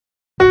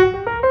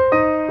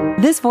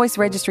This Voice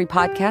Registry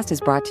podcast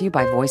is brought to you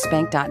by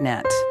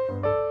Voicebank.net.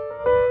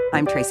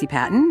 I'm Tracy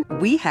Pattin.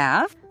 We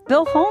have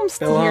Bill Holmes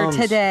here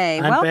today.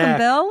 I'm Welcome, back.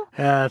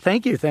 Bill.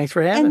 Thank you. Thanks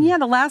for having me. And yeah,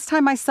 the last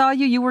time I saw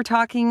you, you were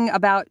talking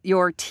about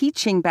your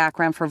teaching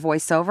background for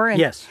voiceover. And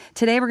yes.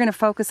 Today we're going to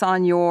focus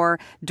on your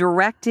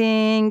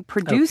directing,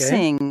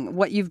 producing,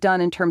 what you've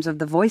done in terms of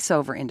the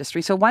voiceover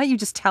industry. So why don't you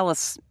just tell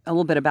us a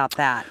little bit about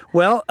that?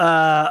 Well,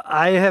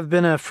 I have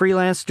been a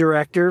freelance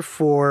director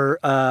for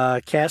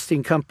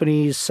casting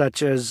companies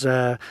such as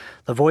the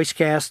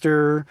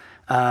Voicecaster,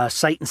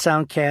 Sight and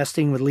Sound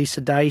Casting with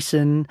Lisa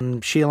Dyson,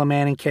 and Sheila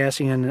Manning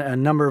Casting, and a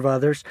number of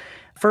others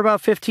for about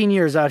 15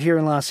 years out here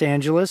in Los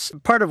Angeles.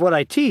 Part of what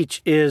I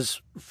teach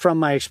is from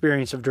my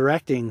experience of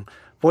directing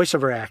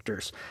voiceover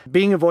actors.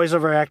 Being a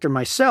voiceover actor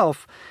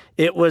myself,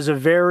 it was a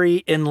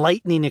very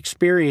enlightening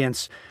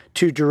experience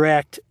to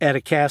direct at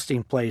a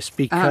casting place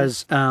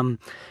because,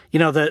 you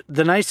know,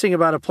 the nice thing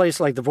about a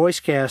place like the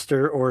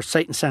Voicecaster or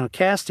Sight and Sound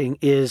Casting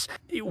is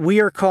we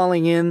are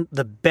calling in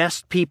the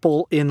best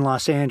people in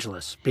Los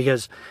Angeles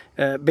because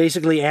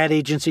basically ad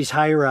agencies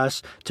hire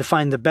us to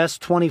find the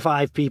best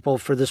 25 people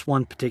for this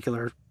one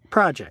particular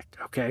project,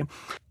 okay?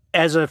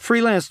 As a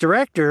freelance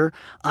director,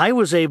 I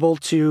was able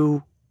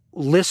to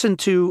listen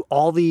to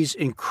all these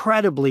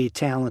incredibly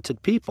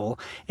talented people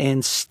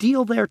and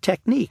steal their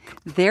technique.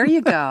 There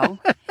you go.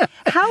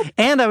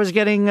 And I was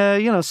getting,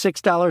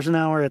 $6 an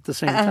hour at the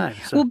same time.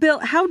 So. Well, Bill,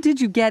 how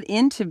did you get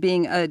into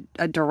being a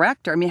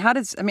director? I mean,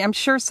 I'm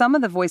sure some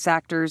of the voice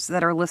actors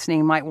that are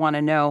listening might want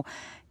to know,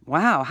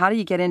 wow, how do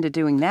you get into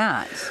doing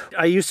that?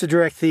 I used to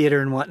direct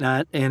theater and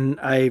whatnot, and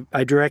I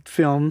direct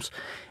films,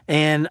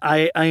 and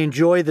I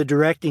enjoy the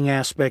directing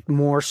aspect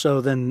more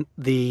so than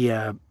the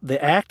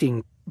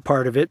acting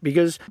part of it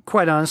because,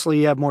 quite honestly,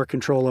 you have more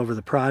control over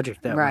the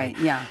project that way. Right,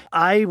 yeah.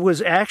 I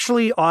was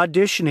actually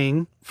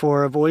auditioning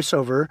for a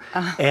voiceover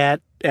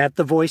at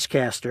the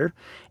Voicecaster,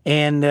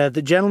 and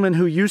the gentleman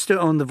who used to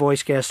own the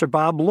Voicecaster,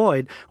 Bob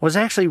Lloyd, was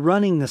actually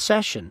running the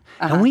session.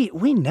 And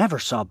we never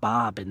saw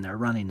Bob in there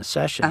running the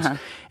sessions.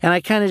 And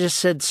I kind of just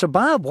said, so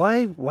Bob,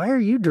 why are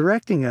you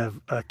directing a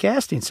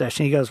casting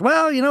session? He goes,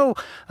 well,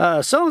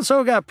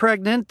 so-and-so got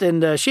pregnant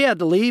and she had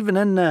to leave, and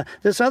then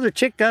this other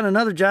chick got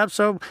another job,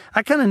 so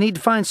I kind of need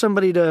to find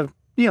somebody to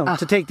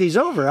to take these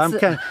over.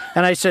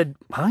 And I said,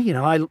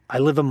 well, I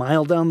live a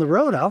mile down the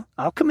road.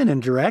 I'll come in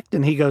and direct.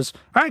 And he goes,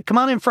 all right, come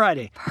on in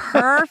Friday.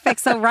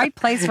 Perfect. So right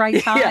place,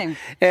 right time. Yeah.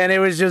 And it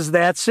was just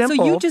that simple.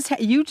 So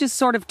you just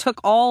sort of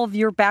took all of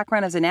your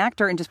background as an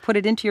actor and just put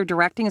it into your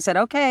directing and said,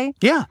 okay,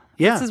 yeah.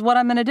 This is what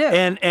I'm going to do.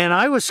 And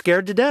I was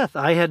scared to death.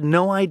 I had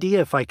no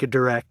idea if I could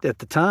direct at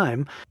the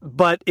time,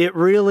 but it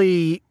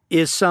really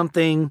is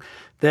something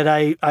that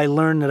I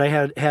learned that I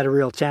had a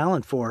real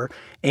talent for,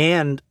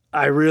 and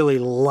I really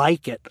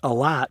like it a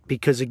lot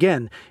because,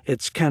 again,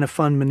 it's kind of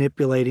fun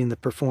manipulating the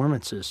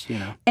performances,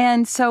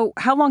 And so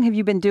how long have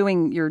you been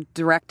doing your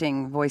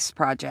directing voice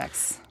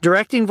projects?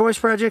 Directing voice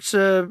projects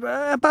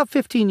about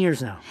 15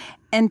 years now.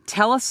 And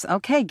tell us,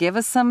 give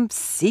us some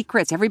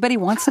secrets. Everybody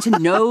wants to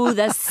know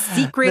the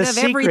secret of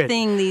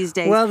everything these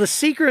days. Well, the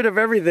secret of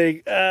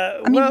everything.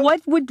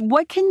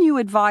 What can you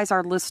advise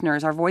our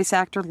listeners, our voice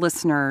actor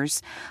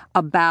listeners,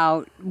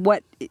 about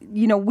what,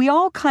 we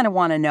all kind of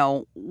want to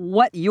know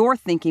what you're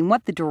thinking,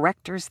 what the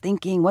director's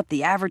thinking, what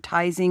the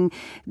advertising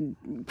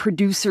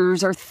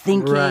producers are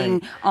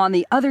thinking on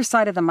the other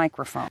side of the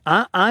microphone.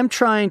 I'm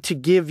trying to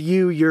give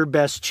you your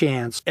best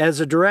chance. As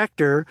a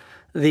director,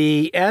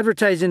 the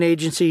advertising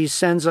agency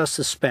sends us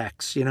the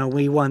specs.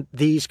 We want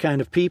these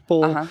kind of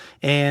people,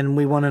 and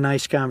we want a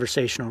nice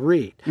conversational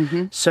read.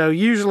 So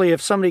usually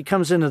if somebody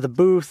comes into the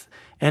booth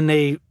and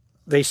they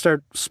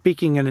start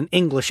speaking in an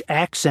English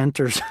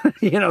accent or,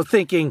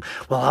 thinking,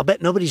 well, I'll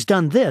bet nobody's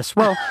done this.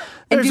 Well,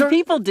 and do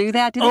people do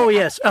that?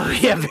 Yes. Oh,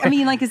 yeah. I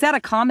mean, is that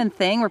a common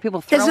thing where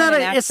people throw in an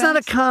accent? It's not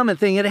a common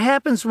thing. It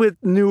happens with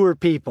newer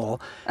people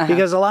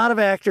because a lot of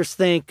actors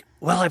think,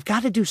 well, I've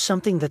got to do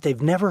something that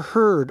they've never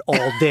heard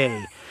all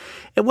day.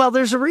 Well,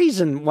 there's a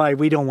reason why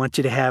we don't want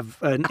you to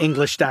have an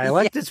English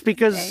dialect. It's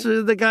because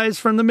the guy's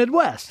from the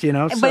Midwest,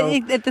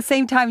 But at the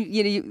same time,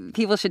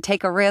 people should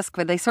take a risk,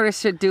 but they sort of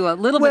should do a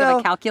little bit of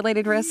a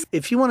calculated risk.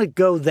 If you want to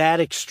go that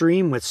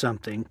extreme with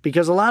something,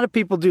 because a lot of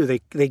people do,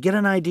 they get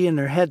an idea in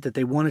their head that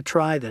they want to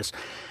try this.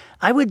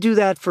 I would do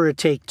that for a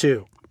take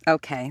two.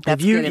 Okay,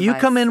 that's if you good advice. You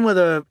come in with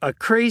a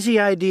crazy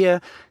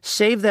idea,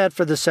 save that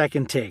for the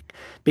second take.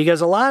 Because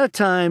a lot of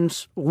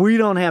times we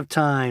don't have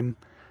time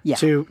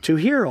to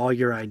hear all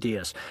your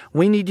ideas.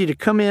 We need you to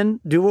come in,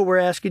 do what we're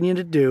asking you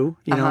to do,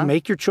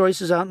 make your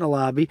choices out in the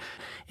lobby.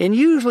 And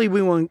usually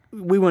we want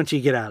you to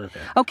get out of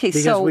there. Okay,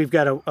 because we've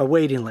got a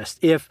waiting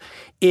list.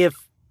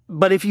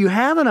 But if you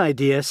have an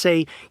idea,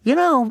 say,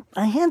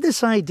 I had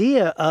this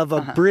idea of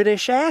a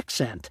British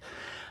accent.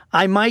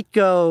 I might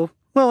go,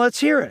 well, let's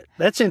hear it.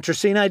 That's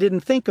interesting. I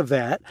didn't think of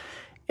that.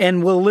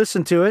 And we'll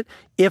listen to it.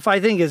 If I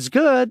think it's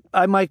good,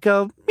 I might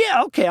go,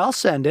 yeah, okay, I'll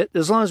send it.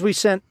 As long as we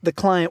sent the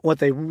client what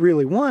they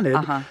really wanted,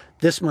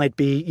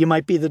 you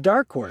might be the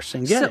dark horse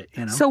and get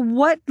it. So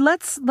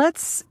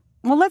let's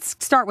Well, let's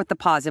start with the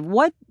positive.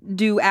 What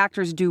do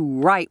actors do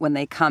right when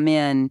they come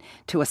in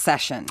to a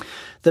session?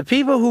 The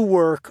people who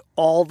work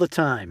all the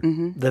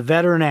time, the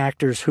veteran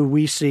actors who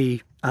we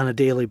see on a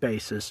daily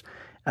basis,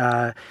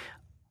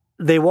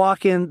 they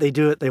walk in, they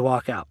do it, they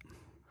walk out.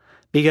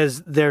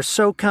 Because they're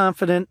so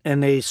confident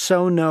and they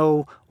so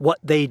know what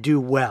they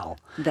do well.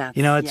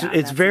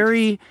 It's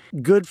very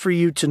good for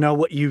you to know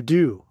what you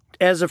do.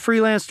 As a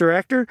freelance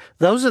director,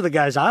 those are the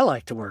guys I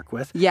like to work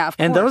with. Yeah, of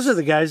course. And those are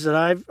the guys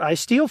that I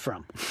steal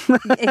from.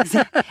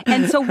 Exactly.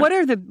 And so what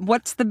are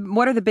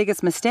the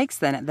biggest mistakes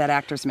then that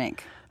actors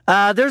make?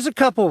 There's a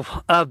couple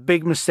of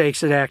big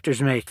mistakes that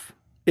actors make.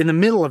 In the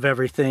middle of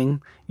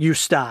everything, you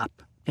stop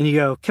and you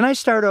go, "Can I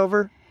start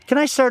over? Can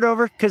I start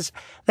over? Because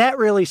that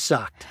really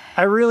sucked.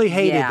 I really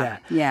hated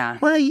that." Yeah.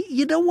 Well,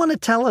 you don't want to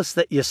tell us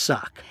that you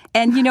suck.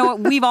 And you know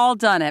what? We've all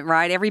done it,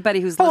 right? Everybody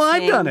who's listening.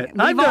 I've done it.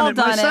 I've done it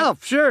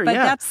myself. Sure, but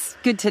that's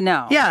good to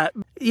know. Yeah.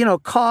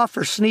 Cough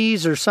or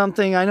sneeze or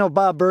something. I know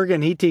Bob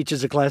Bergen, he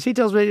teaches a class. He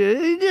tells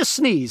me, just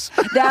sneeze.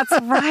 That's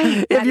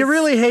right. If you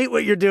really hate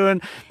what you're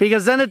doing,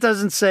 because then it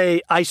doesn't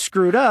say, "I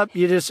screwed up."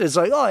 It's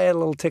like, "Oh, I had a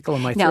little tickle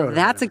in my throat." Now,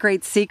 that's a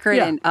great secret,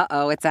 and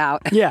it's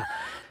out. Yeah.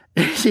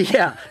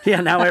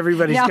 Yeah, now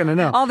everybody's going to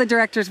know. All the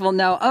directors will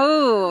know,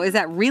 oh, is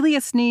that really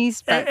a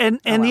sneeze? But,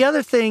 and the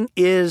other thing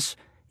is,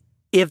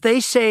 if they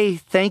say,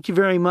 "Thank you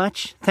very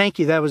much," "Thank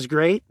you, that was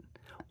great,"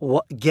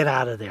 get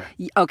out of there.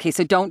 Okay,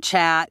 so don't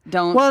chat,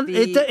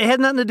 it had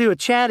nothing to do with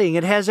chatting.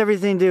 It has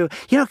everything to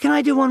do, "Can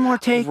I do one more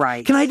take?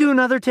 Right. Can I do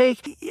another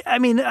take?" I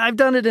mean, I've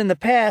done it in the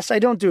past. I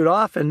don't do it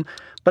often.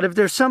 But if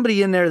there's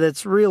somebody in there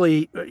that's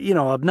really,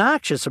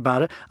 obnoxious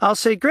about it, I'll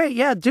say, "Great,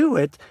 yeah, do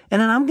it."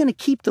 And then I'm going to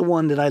keep the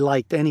one that I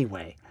liked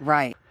anyway.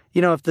 Right.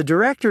 If the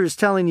director is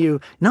telling you,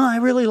 "No, I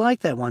really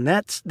like that one.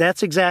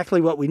 That's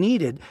exactly what we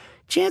needed,"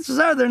 chances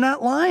are they're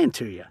not lying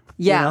to you.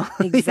 Yeah,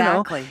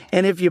 exactly.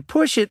 And if you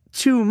push it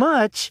too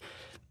much,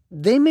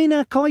 they may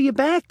not call you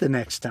back the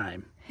next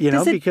time,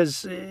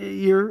 because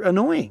you're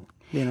annoying,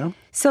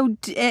 So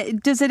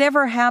does it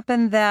ever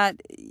happen that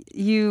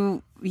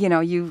you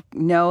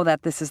know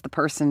that this is the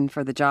person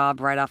for the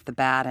job right off the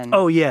bat?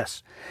 Oh,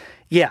 yes.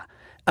 Yeah.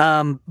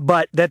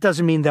 But that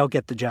doesn't mean they'll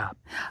get the job.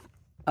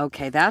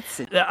 Okay, that's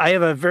it. I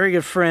have a very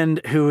good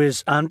friend who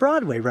is on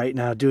Broadway right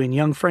now doing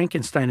Young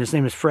Frankenstein. His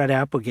name is Fred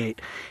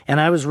Applegate. And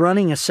I was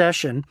running a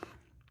session,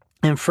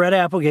 and Fred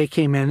Applegate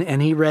came in,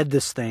 and he read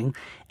this thing,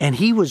 and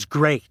he was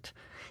great.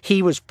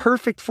 He was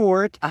perfect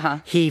for it.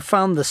 He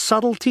found the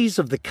subtleties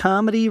of the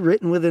comedy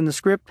written within the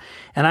script.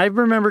 And I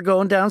remember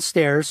going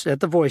downstairs at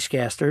the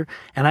Voicecaster,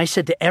 and I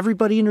said to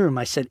everybody in the room,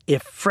 I said,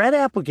 "If Fred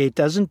Applegate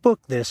doesn't book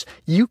this,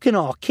 you can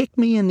all kick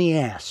me in the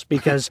ass,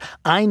 because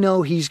I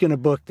know he's going to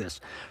book this."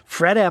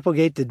 Fred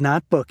Applegate did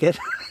not book it.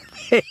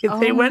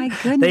 They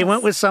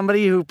went with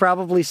somebody who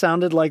probably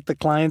sounded like the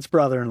client's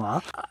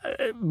brother-in-law.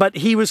 But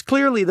he was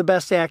clearly the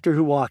best actor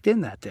who walked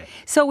in that day.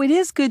 So it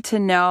is good to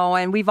know,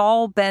 and we've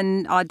all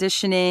been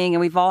auditioning, and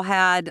we've all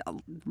had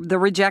the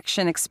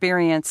rejection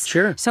experience.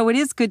 Sure. So it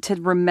is good to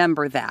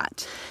remember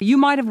that. You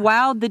might have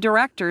wowed the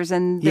directors,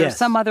 and there's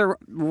some other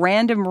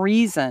random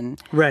reason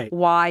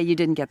why you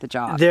didn't get the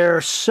job. There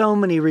are so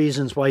many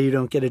reasons why you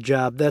don't get a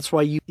job. That's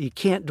why you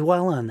can't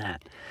dwell on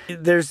that.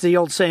 There's the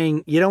old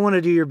saying, you don't want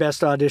to do your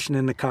best audition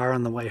in the car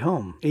on the way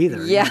home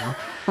either. Yeah,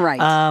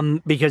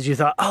 right. Because you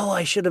thought, "Oh,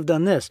 I should have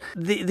done this."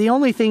 The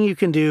only thing you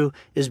can do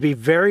is be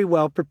very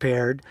well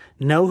prepared,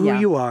 know who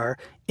you are,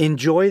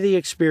 enjoy the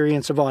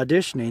experience of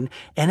auditioning,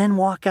 and then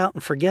walk out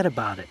and forget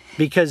about it.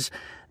 Because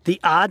the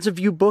odds of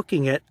you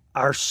booking it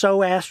are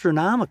so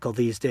astronomical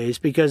these days,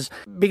 because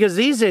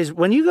these days,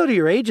 when you go to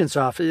your agent's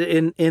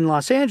office in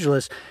Los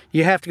Angeles,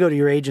 you have to go to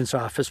your agent's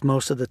office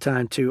most of the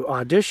time to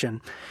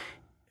audition.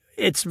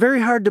 It's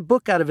very hard to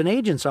book out of an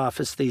agent's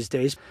office these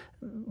days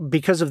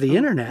because of the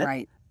internet.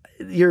 Right.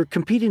 You're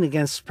competing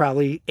against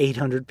probably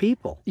 800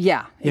 people.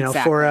 Yeah,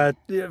 exactly.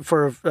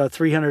 For a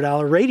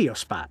 $300 radio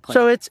spot.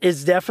 So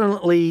it's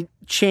definitely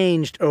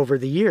changed over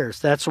the years.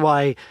 That's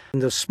why in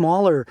the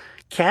smaller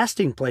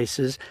casting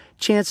places,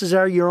 chances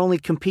are you're only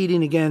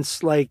competing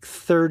against like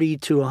 30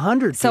 to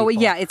 100 people. So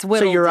it's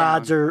whittled So your down.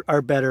 odds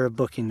are better of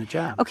booking the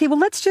job. Okay, well,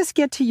 let's just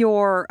get to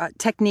your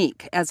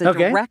technique as a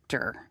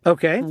director.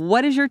 Okay.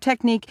 What is your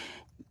technique?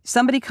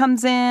 Somebody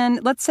comes in,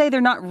 let's say they're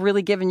not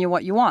really giving you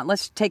what you want.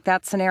 Let's take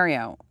that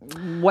scenario.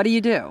 What do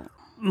you do?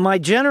 My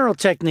general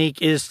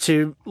technique is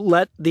to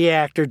let the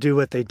actor do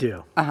what they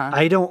do.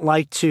 I don't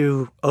like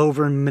to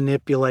over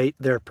manipulate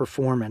their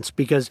performance,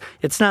 because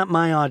it's not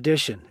my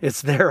audition.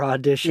 It's their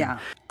audition. Yeah.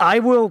 I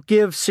will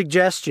give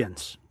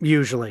suggestions,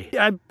 usually.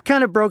 I've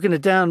kind of broken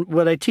it down.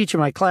 What I teach in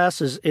my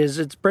classes is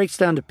it breaks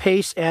down to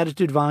pace,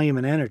 attitude, volume,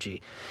 and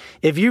energy.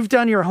 If you've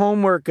done your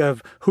homework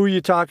of who you're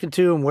talking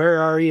to and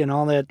where are you and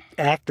all that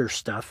actor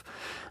stuff,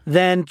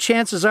 then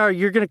chances are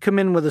you're going to come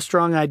in with a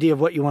strong idea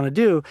of what you want to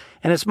do.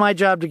 And it's my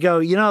job to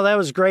go, that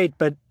was great,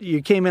 but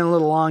you came in a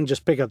little long,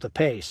 just pick up the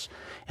pace.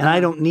 And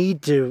I don't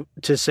need to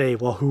say,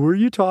 well, who are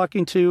you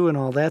talking to and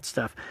all that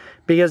stuff.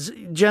 because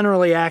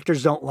generally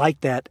actors don't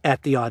like that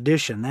at the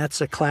audition. That's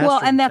a class.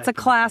 Well, and that's a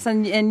class,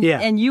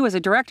 and you as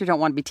a director don't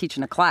want to be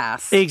teaching a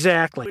class.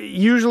 Exactly.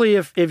 Usually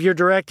if you're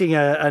directing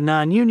a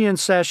non-union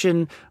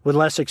session with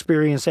less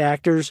experienced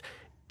actors,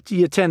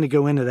 you tend to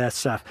go into that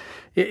stuff.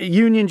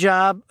 Union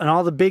job, and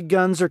all the big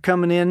guns are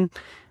coming in.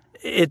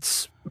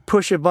 It's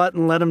push a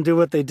button, let them do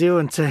what they do,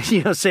 and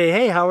to, say,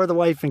 hey, how are the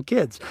wife and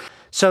kids?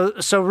 So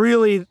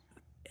really,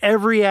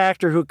 every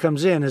actor who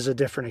comes in is a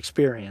different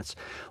experience.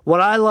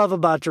 What I love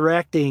about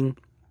directing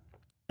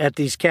at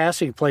these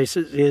casting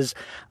places is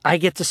I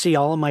get to see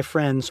all of my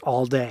friends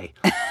all day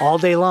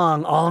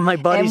long. All of my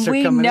buddies are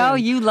coming in. And we know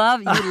you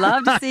love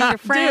to see your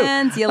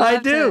friends. I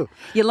do.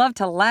 You love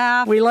to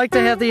laugh. We like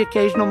to have the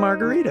occasional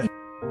margarita.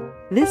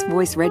 This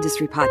Voice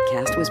Registry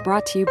podcast was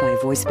brought to you by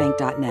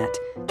Voicebank.net.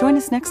 Join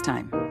us next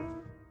time.